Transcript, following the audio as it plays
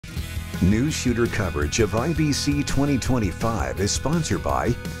Newsshooter coverage of IBC 2025 is sponsored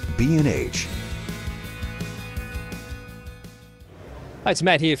by B&H. Hi, it's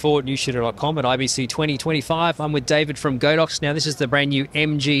Matt here for Newsshooter.com at IBC 2025. I'm with David from Godox. Now, this is the brand new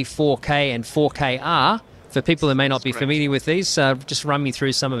MG4K and 4KR. For people who may not be familiar with these, just run me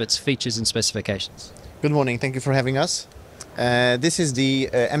through some of its features and specifications. Good morning. Thank you for having us. This is the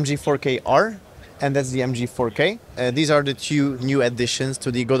MG4KR, and that's the MG4K. These are the two new additions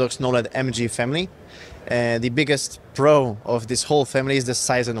to the Godox KNOWLED MG family. The biggest pro of this whole family is the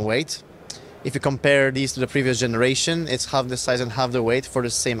size and weight. If you compare these to the previous generation, it's half the size and half the weight for the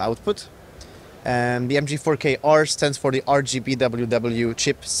same output. The MG4KR stands for the RGBWW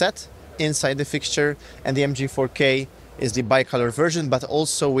chipset inside the fixture, and the MG4K is the bicolor version, but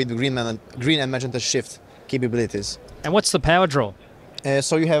also with green and magenta shift capabilities. And what's the power draw?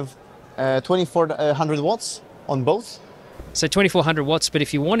 So you have 2400 watts on both. So 2400 watts, but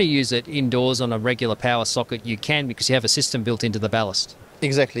if you want to use it indoors on a regular power socket, you can, because you have a system built into the ballast.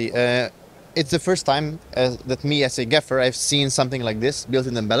 Exactly. It's the first time that me as a gaffer, I've seen something like this built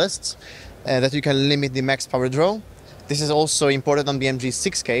in the ballasts, that you can limit the max power draw. This is also important on the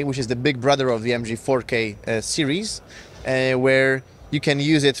MG6K, which is the big brother of the MG4K series, where you can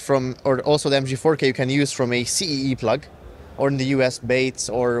use it from, or also the MG4K you can use from a CEE plug, or in the US Bates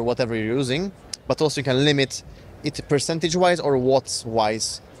or whatever you're using, but also you can limit it percentage-wise or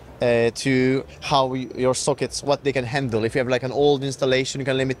watts-wise to how your sockets, what they can handle. If you have like an old installation, you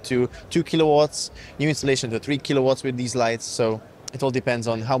can limit to 2 kilowatts, new installation to 3 kilowatts with these lights. So it all depends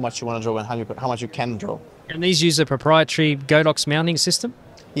on how much you want to draw and how much you can draw. And these use a proprietary Godox mounting system?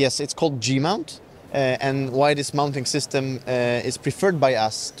 Yes, it's called G-mount. And why this mounting system is preferred by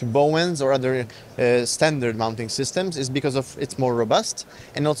us to Bowens or other standard mounting systems is because of it's more robust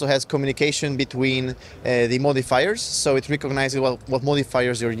and also has communication between the modifiers. So it recognizes what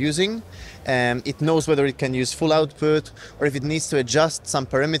modifiers you're using. It knows whether it can use full output or if it needs to adjust some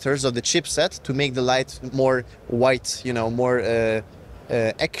parameters of the chipset to make the light more white, more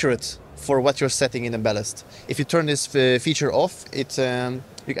accurate for what you're setting in the ballast. If you turn this feature off,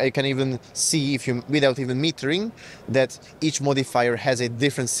 you can even see, without even metering, that each modifier has a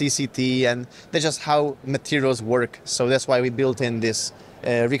different CCT, and that's just how materials work. So that's why we built in this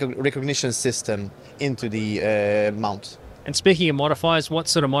recognition system into the mount. And speaking of modifiers, what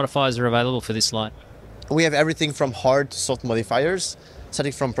sort of modifiers are available for this light? We have everything from hard to soft modifiers,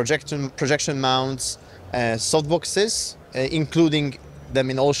 starting from projection mounts, softboxes, including them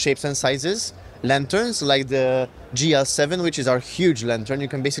in all shapes and sizes, lanterns like the GL7, which is our huge lantern. You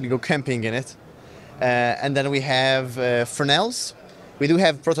can basically go camping in it. And then we have Fresnels. We do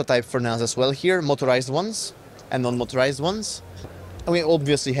have prototype Fresnels as well here, motorized ones and non-motorized ones. And we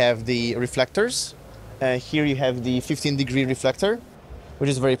obviously have the reflectors. Here you have the 15-degree reflector, which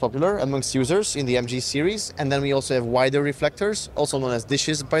is very popular amongst users in the MG series. And then we also have wider reflectors, also known as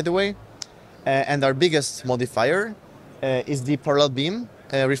dishes, by the way. And our biggest modifier is the parallel beam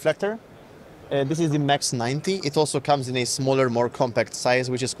reflector. This is the Max 90. It also comes in a smaller, more compact size,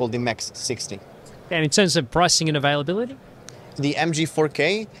 which is called the Max 60. And in terms of pricing and availability? The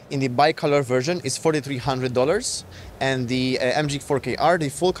MG4K in the bicolor version is $4,300, and the MG4KR, the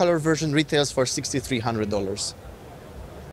full color version, retails for $6,300.